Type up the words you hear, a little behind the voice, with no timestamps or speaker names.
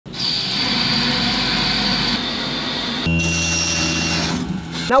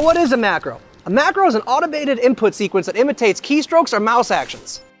Now what is a macro? A macro is an automated input sequence that imitates keystrokes or mouse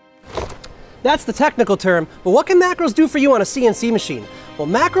actions. That's the technical term, but what can macros do for you on a CNC machine? Well,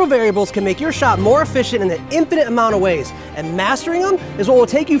 macro variables can make your shop more efficient in an infinite amount of ways, and mastering them is what will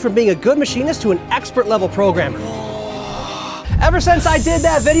take you from being a good machinist to an expert level programmer. Ever since I did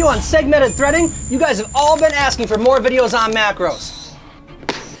that video on segmented threading, you guys have all been asking for more videos on macros.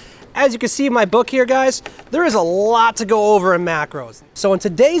 As you can see in my book here, guys, there is a lot to go over in macros. So in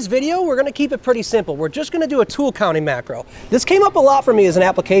today's video, we're gonna keep it pretty simple. We're just gonna do a tool counting macro. This came up a lot for me as an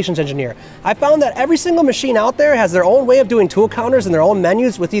applications engineer. I found that every single machine out there has their own way of doing tool counters and their own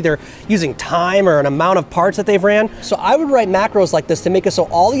menus with either using time or an amount of parts that they've ran. So I would write macros like this to make it so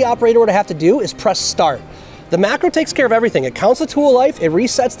all the operator would have to do is press start. The macro takes care of everything. It counts the tool life, it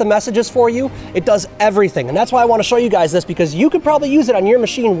resets the messages for you, it does everything. And that's why I want to show you guys this, because you could probably use it on your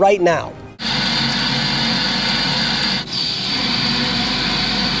machine right now.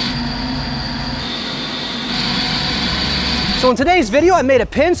 So in today's video, I made a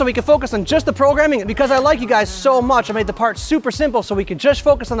pin so we can focus on just the programming. And because I like you guys so much, I made the part super simple so we can just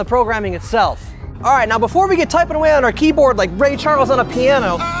focus on the programming itself. All right, now before we get typing away on our keyboard like Ray Charles on a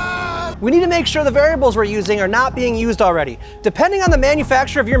piano, we need to make sure the variables we're using are not being used already. Depending on the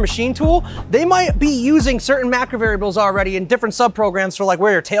manufacturer of your machine tool, they might be using certain macro variables already in different subprograms for like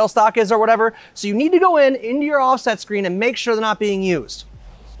where your tailstock is or whatever. So you need to go into your offset screen and make sure they're not being used.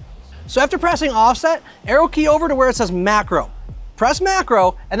 So after pressing offset, arrow key over to where it says macro. Press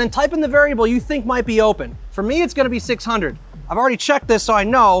macro and then type in the variable you think might be open. For me, it's gonna be 600. I've already checked this so I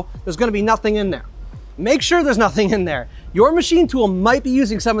know there's gonna be nothing in there. Make sure there's nothing in there. Your machine tool might be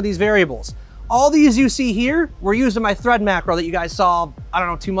using some of these variables. All these you see here were used in my thread macro that you guys saw, I don't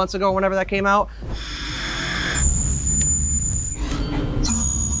know, 2 months ago, whenever that came out.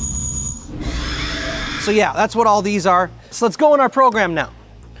 So yeah, that's what all these are. So let's go in our program now.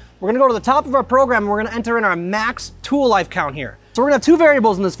 We're gonna go to the top of our program and we're gonna enter in our max tool life count here. So we're gonna have two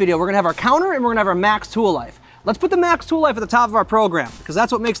variables in this video. We're gonna have our counter and we're gonna have our max tool life. Let's put the max tool life at the top of our program because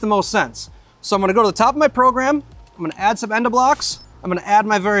that's what makes the most sense. So I'm gonna go to the top of my program, I'm gonna add some end of blocks, I'm gonna add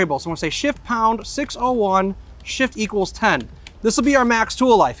my variable. So I'm gonna say shift pound 601, shift equals 10. This will be our max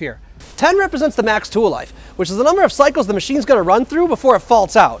tool life here. 10 represents the max tool life, which is the number of cycles the machine's gonna run through before it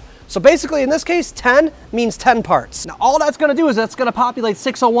faults out. So basically in this case, 10 means 10 parts. Now all that's gonna do is that's gonna populate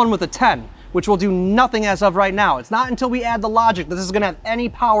 601 with a 10, which will do nothing as of right now. It's not until we add the logic that this is gonna have any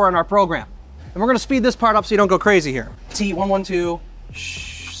power in our program. And we're gonna speed this part up so you don't go crazy here. T112,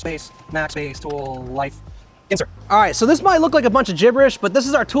 space, max space, tool, life, insert. All right, so this might look like a bunch of gibberish, but this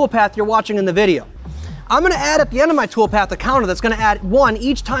is our toolpath you're watching in the video. I'm gonna add at the end of my toolpath a counter that's gonna add 1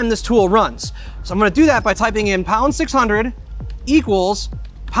 each time this tool runs. So I'm gonna do that by typing in pound 600 equals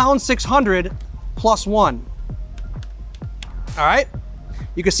pound 600 plus 1. All right,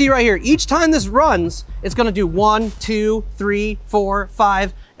 you can see right here, each time this runs, it's gonna do 1, 2, 3, 4,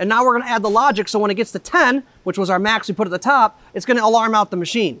 5, and now we're gonna add the logic so when it gets to 10, which was our max we put at the top, it's gonna alarm out the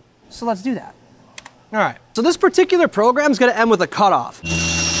machine. So let's do that. All right, so this particular program is gonna end with a cutoff.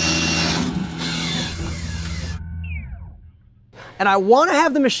 And I wanna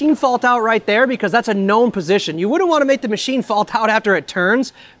have the machine fault out right there because that's a known position. You wouldn't wanna make the machine fault out after it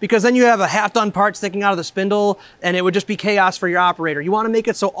turns because then you have a half-done part sticking out of the spindle and it would just be chaos for your operator. You wanna make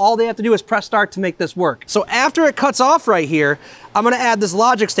it so all they have to do is press start to make this work. So after it cuts off right here, I'm gonna add this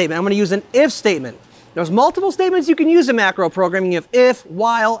logic statement. I'm gonna use an if statement. There's multiple statements you can use in macro programming. You have if,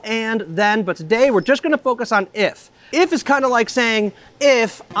 while, and, then, but today we're just gonna focus on if. If is kind of like saying,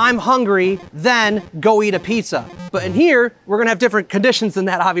 if I'm hungry, then go eat a pizza. But in here, we're gonna have different conditions than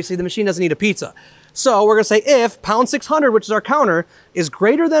that. Obviously, the machine doesn't eat a pizza. So we're gonna say if pound 600, which is our counter, is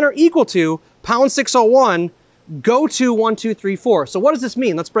greater than or equal to pound 601, go to 1, 2, 3, 4. So what does this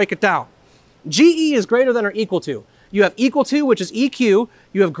mean? Let's break it down. GE is greater than or equal to. You have equal to, which is EQ,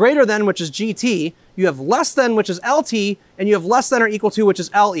 you have greater than, which is GT, you have less than, which is LT, and you have less than or equal to, which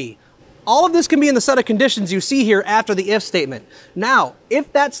is LE. All of this can be in the set of conditions you see here after the if statement. Now,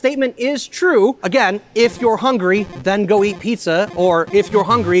 if that statement is true, again, if you're hungry, then go eat pizza, or if you're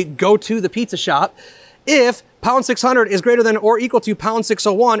hungry, go to the pizza shop. If pound 600 is greater than or equal to pound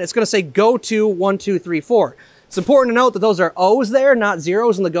 601, it's gonna say go to 1, 2, 3, 4. It's important to note that those are O's there, not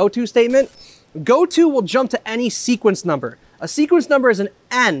zeros in the go to statement. Go to will jump to any sequence number. A sequence number is an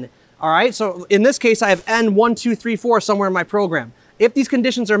N, all right? So in this case, I have N 1, 2, 3, 4 somewhere in my program. If these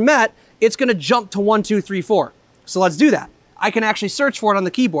conditions are met, it's gonna jump to 1, 2, 3, 4. So let's do that. I can actually search for it on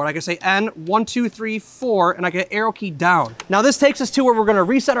the keyboard. I can say N, 1, 2, 3, 4, and I can arrow key down. Now this takes us to where we're gonna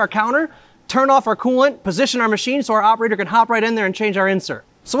reset our counter, turn off our coolant, position our machine so our operator can hop right in there and change our insert.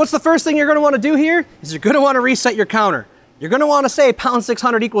 So what's the first thing you're gonna wanna do here? Is you're gonna wanna reset your counter. You're gonna wanna say pound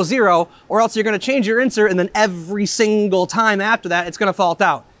 600 equals 0, or else you're gonna change your insert and then every single time after that, it's gonna fault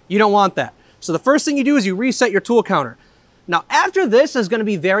out. You don't want that. So the first thing you do is you reset your tool counter. Now after this is gonna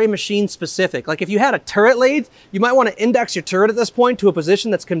be very machine specific. Like if you had a turret lathe, you might wanna index your turret at this point to a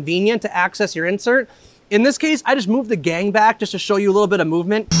position that's convenient to access your insert. In this case, I just moved the gang back just to show you a little bit of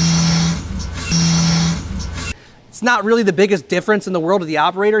movement. It's not really the biggest difference in the world of the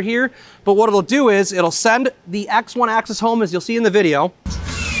operator here, but what it'll do is it'll send the X1 axis home, as you'll see in the video.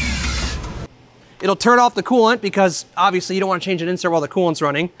 It'll turn off the coolant because obviously you don't want to change an insert while the coolant's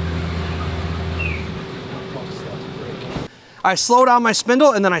running. I slow down my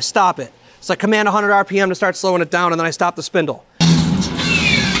spindle and then I stop it. So I command 100 RPM to start slowing it down, and then I stop the spindle.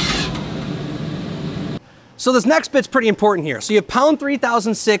 So this next bit's pretty important here. So you have pound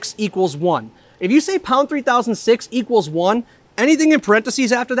 3006 equals 1. If you say pound 3006 equals 1, anything in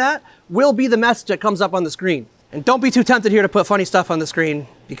parentheses after that will be the message that comes up on the screen. And don't be too tempted here to put funny stuff on the screen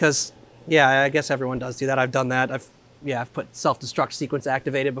because, yeah, I guess everyone does do that. I've done that. I've put self-destruct sequence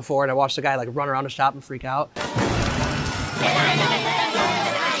activated before, and I watched a guy like run around the shop and freak out.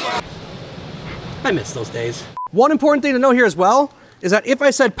 I miss those days. One important thing to know here as well is that if I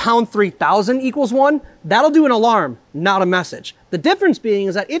said pound 3000 equals 1, that'll do an alarm, not a message. The difference being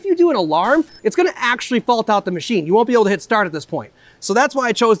is that if you do an alarm, it's gonna actually fault out the machine. You won't be able to hit start at this point. So that's why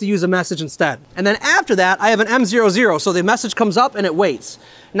I chose to use a message instead. And then after that, I have an M00, so the message comes up and it waits.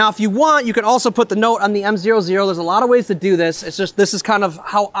 Now, if you want, you can also put the note on the M00. There's a lot of ways to do this. It's just, this is kind of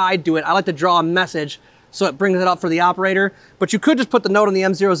how I do it. I like to draw a message so it brings it up for the operator, but you could just put the note on the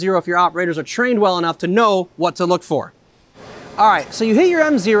M00 if your operators are trained well enough to know what to look for. All right, so you hit your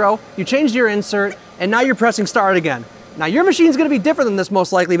M0, you changed your insert, and now you're pressing start again. Now your machine's gonna be different than this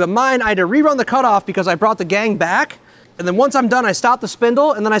most likely, but mine, I had to rerun the cutoff because I brought the gang back, and then once I'm done, I stop the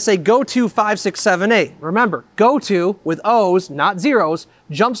spindle, and then I say go to 5, 6, 7, 8. Remember, go to, with O's, not zeros,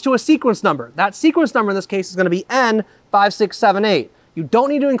 jumps to a sequence number. That sequence number in this case is gonna be N 5, 6, 7, 8. You don't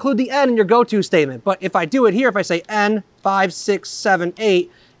need to include the N in your go-to statement, but if I do it here, if I say N 5, 6, 7,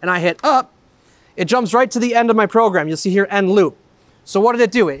 8, and I hit up, it jumps right to the end of my program. You'll see here end loop. So what did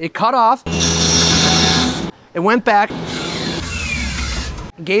it do? It cut off, it went back,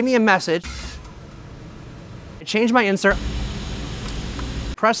 gave me a message, it changed my insert,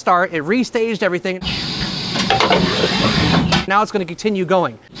 press start, it restaged everything. Now it's gonna continue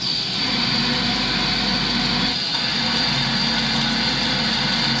going.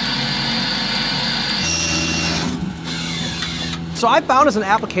 So I found as an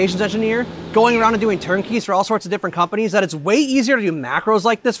applications engineer, going around and doing turnkeys for all sorts of different companies, that it's way easier to do macros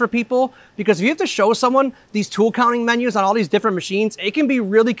like this for people, because if you have to show someone these tool counting menus on all these different machines, it can be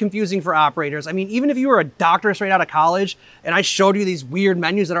really confusing for operators. I mean, even if you were a doctor straight out of college and I showed you these weird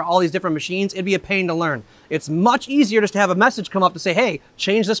menus that are all these different machines, it'd be a pain to learn. It's much easier just to have a message come up to say, hey,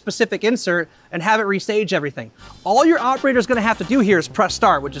 change this specific insert and have it restage everything. All your operator's gonna have to do here is press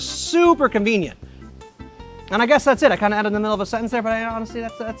start, which is super convenient. And I guess that's it. I kind of added in the middle of a sentence there, but honestly,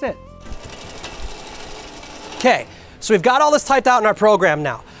 that's it. Okay, so we've got all this typed out in our program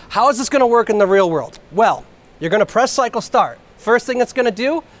now. How is this gonna work in the real world? Well, you're gonna press cycle start. First thing it's gonna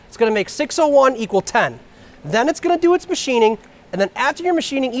do, it's gonna make 601 equal 10. Then it's gonna do its machining, and then after your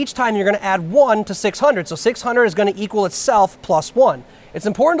machining each time, you're gonna add 1 to 600. So 600 is gonna equal itself plus 1. It's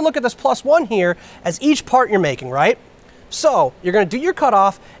important to look at this plus 1 here as each part you're making, right? So you're gonna do your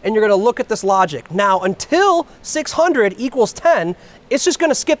cutoff and you're gonna look at this logic. Now, until 600 equals 10, it's just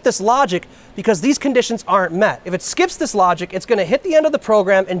gonna skip this logic because these conditions aren't met. If it skips this logic, it's gonna hit the end of the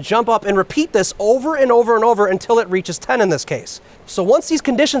program and jump up and repeat this over and over and over until it reaches 10 in this case. So once these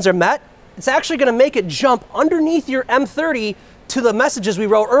conditions are met, it's actually gonna make it jump underneath your M30 to the messages we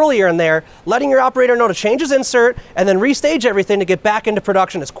wrote earlier in there, letting your operator know to change his insert and then restage everything to get back into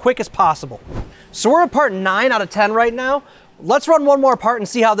production as quick as possible. So we're at part 9 out of 10 right now. Let's run one more part and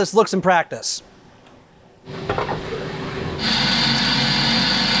see how this looks in practice.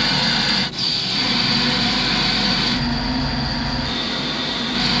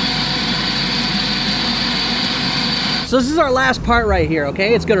 So this is our last part right here,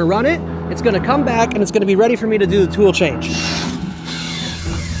 okay? It's gonna run it, it's gonna come back, and it's gonna be ready for me to do the tool change.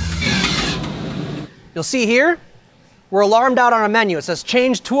 You'll see here, we're alarmed out on our menu. It says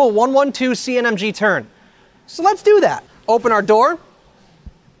change tool 112 CNMG turn. So let's do that. Open our door.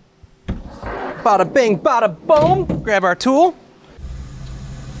 Bada bing, bada boom. Grab our tool.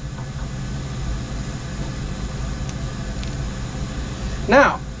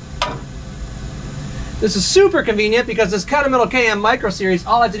 Now, this is super convenient because this Kennametal KM Micro Series,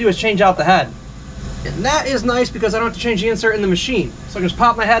 all I have to do is change out the head. And that is nice because I don't have to change the insert in the machine. So I can just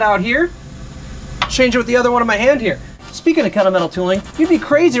pop my head out here, change it with the other one in my hand here. Speaking of Kennametal tooling, you'd be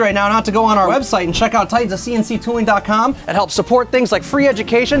crazy right now not to go on our website and check out Titans at CNCTooling.com. It helps support things like free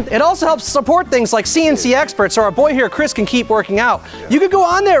education. It also helps support things like CNCEXPERT, so our boy here, Chris, can keep working out. You could go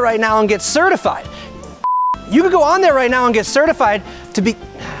on there right now and get certified. You could go on there right now and get certified to be...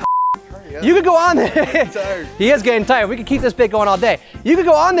 You could go on there. He is getting tired. We could keep this bit going all day. You could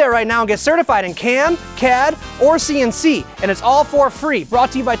go on there right now and get certified in CAM, CAD, or CNC, and it's all for free.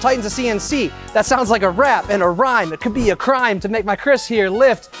 Brought to you by Titans of CNC. That sounds like a rap and a rhyme. It could be a crime to make my Chris here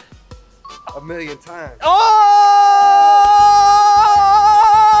lift 1,000,000 times. Oh!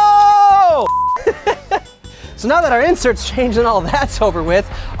 So now that our insert's changed and all that's over with,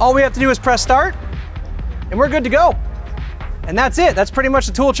 all we have to do is press start, and we're good to go. And that's it. That's pretty much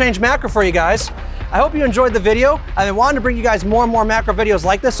the tool change macro for you guys. I hope you enjoyed the video. I've been wanting to bring you guys more and more macro videos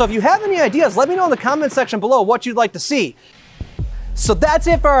like this, so if you have any ideas, let me know in the comment section below what you'd like to see. So that's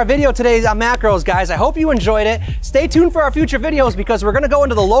it for our video today on macros, guys. I hope you enjoyed it. Stay tuned for our future videos because we're gonna go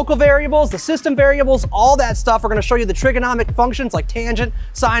into the local variables, the system variables, all that stuff. We're gonna show you the trigonomic functions like tangent,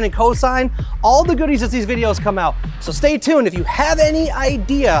 sine, and cosine, all the goodies as these videos come out. So stay tuned. If you have any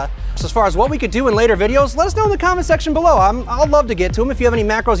idea as far as what we could do in later videos, let us know in the comment section below. I'll love to get to them. If you have any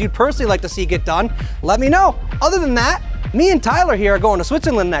macros you'd personally like to see get done, let me know. Other than that, me and Tyler here are going to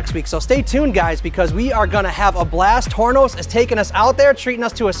Switzerland next week, so stay tuned, guys, because we are gonna have a blast. Tornos is taking us out there, treating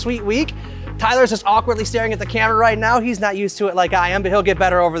us to a sweet week. Tyler's just awkwardly staring at the camera right now. He's not used to it like I am, but he'll get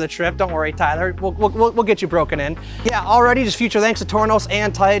better over the trip. Don't worry, Tyler. We'll get you broken in. Yeah, already just future thanks to Tornos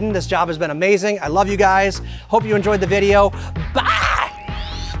and Titan. This job has been amazing. I love you guys. Hope you enjoyed the video. Bye!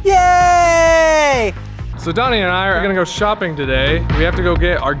 Yay! So Donnie and I are gonna go shopping today. We have to go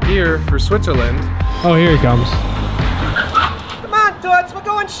get our gear for Switzerland. Oh, here he comes. Come on, dudes, we're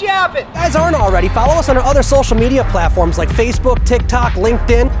going shopping. If you guys aren't already, follow us on our other social media platforms like Facebook, TikTok,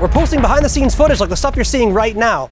 LinkedIn. We're posting behind the scenes footage like the stuff you're seeing right now.